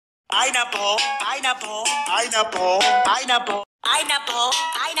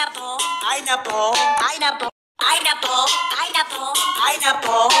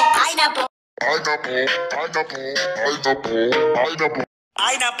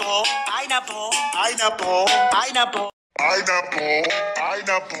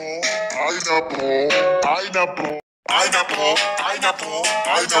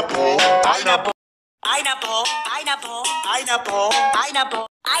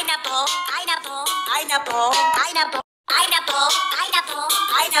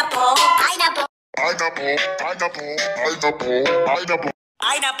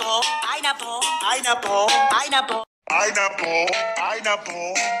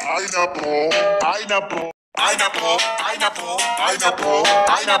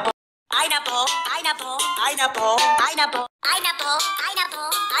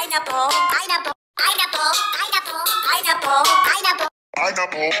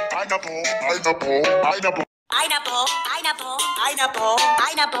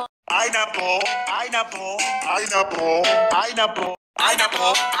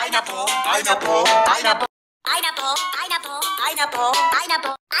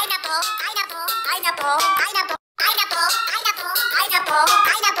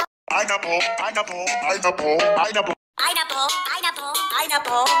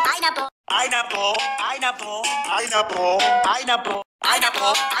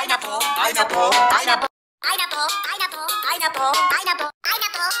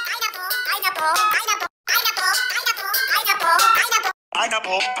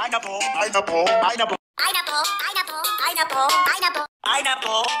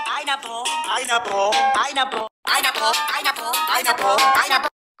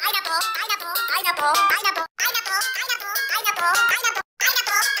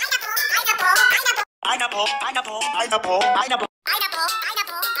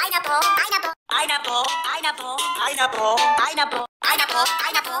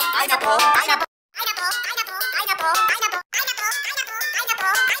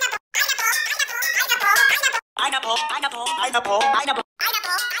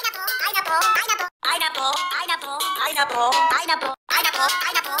pineapple, pineapple, pineapple,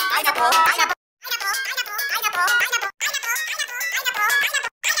 pineapple, pineapple, pineapple.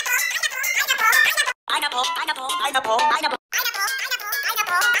 Pineapple, pineapple, pineapple, pineapple, pineapple,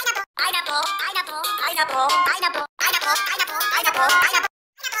 pineapple, pineapple, pineapple, pineapple, pineapple, pineapple, pineapple.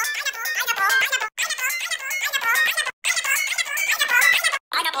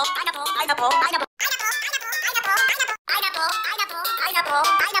 Pineapple, pineapple, pineapple, pineapple, pineapple, pineapple, pineapple,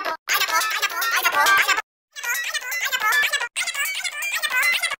 pineapple, pineapple, pineapple, pineapple.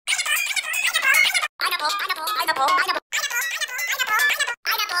 Pineapple, pineapple, pineapple, pineapple.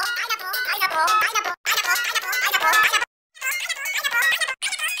 Pineapple, pineapple, pineapple, pineapple, pineapple, pineapple, pineapple.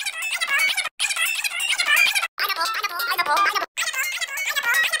 Pineapple, pineapple, pineapple, pineapple.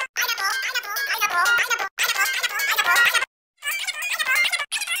 Pineapple, pineapple, pineapple, pineapple, pineapple, pineapple, pineapple.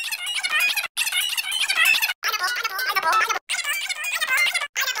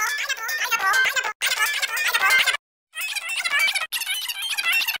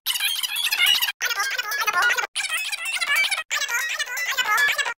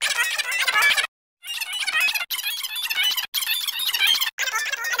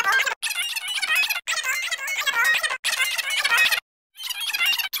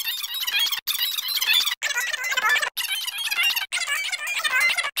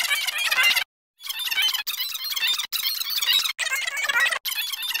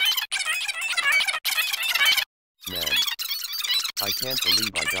 Man, I can't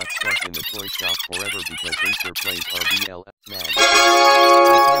believe I got stuck in the toy shop forever because Inter plays RBL. Man,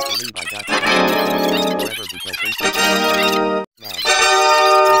 I can't believe I got stuck in the toy shop forever because Inter plays. Man,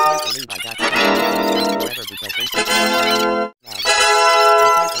 I can't believe I got stuck in the toy shop forever because Inter plays. Man, I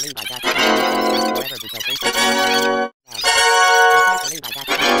can't believe I got stuck in the toy shop forever because Inter plays. Man, I can't believe I got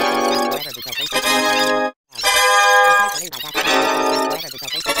stuck in the toy shop forever because Inter plays. Man, I can't believe I got stuck in the toy shop forever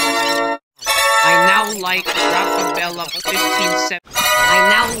because Inter plays. I now like Rockabella 15-7. I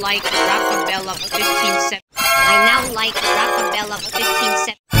now like Rockabella 15-7. I now like Rockabella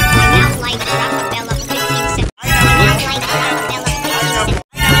 15-7. I now like Rockabella.